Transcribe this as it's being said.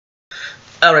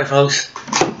Alright folks,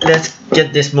 let's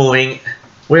get this moving.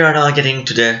 We are now getting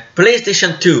to the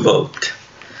PlayStation 2 vote.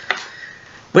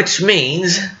 Which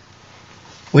means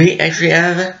we actually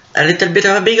have a little bit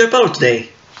of a bigger poll today.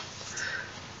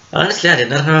 Honestly, I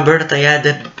did not remember that I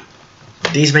added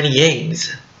these many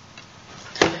games.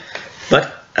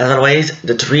 But as always,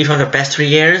 the three from the past 3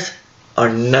 years are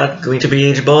not going to be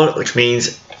eligible, which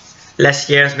means last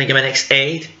year's Mega Man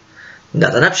X8,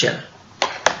 not an option.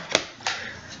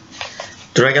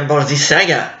 Dragon Ball Z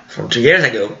Saga from 2 years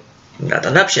ago, not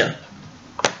an option.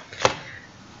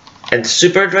 And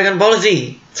Super Dragon Ball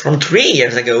Z from 3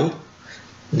 years ago,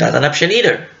 not an option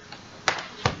either.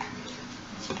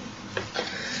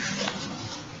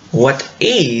 What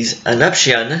is an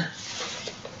option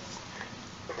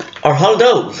are all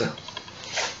those,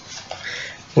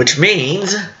 which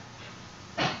means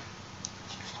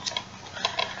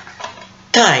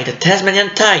Ty the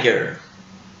Tasmanian Tiger,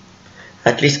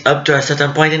 at least up to a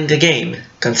certain point in the game,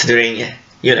 considering,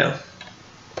 you know.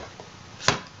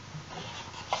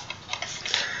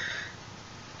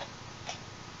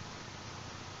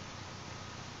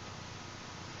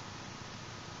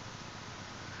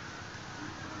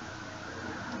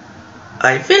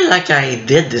 I feel like I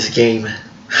did this game.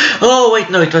 Oh wait,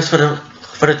 no, it was for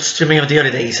the streaming of the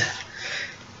holidays.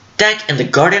 Tak and the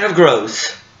Guardian of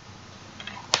Growth.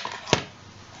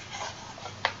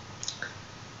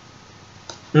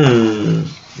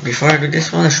 Before I do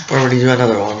this one, I should probably do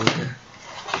another one.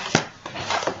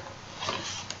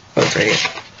 Oh, it's right here.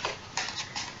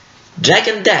 Jak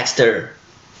and Daxter.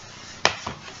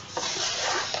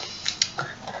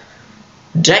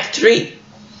 Jak 3.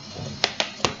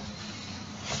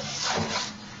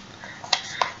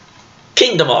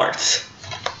 Kingdom Hearts.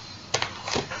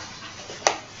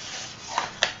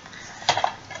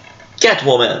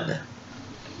 Catwoman.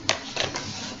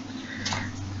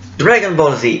 Dragon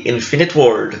Ball Z Infinite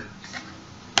World.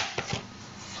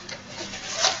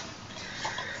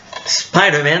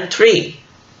 Spider-Man 3.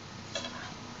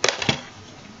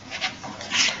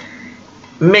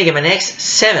 Mega Man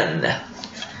X7.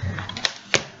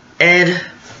 And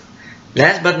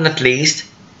last but not least,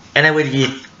 and I will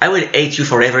hate you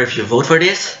forever if you vote for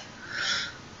this,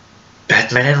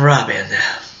 Batman and Robin.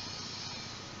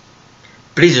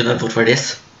 Please do not vote for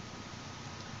this.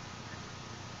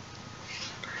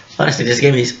 Honestly, this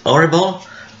game is horrible.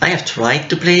 I have tried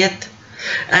to play it.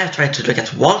 I have tried to look at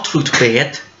walkthrough to play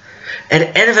it.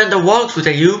 And even the walkthrough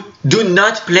tell you, do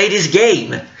not play this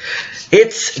game.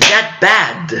 It's that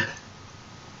bad.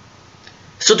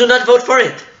 So do not vote for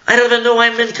it. I don't even know why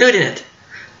I'm including it.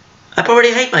 I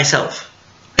probably hate myself.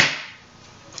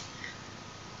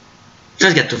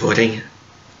 Just get to voting.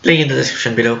 Link in the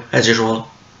description below, as usual.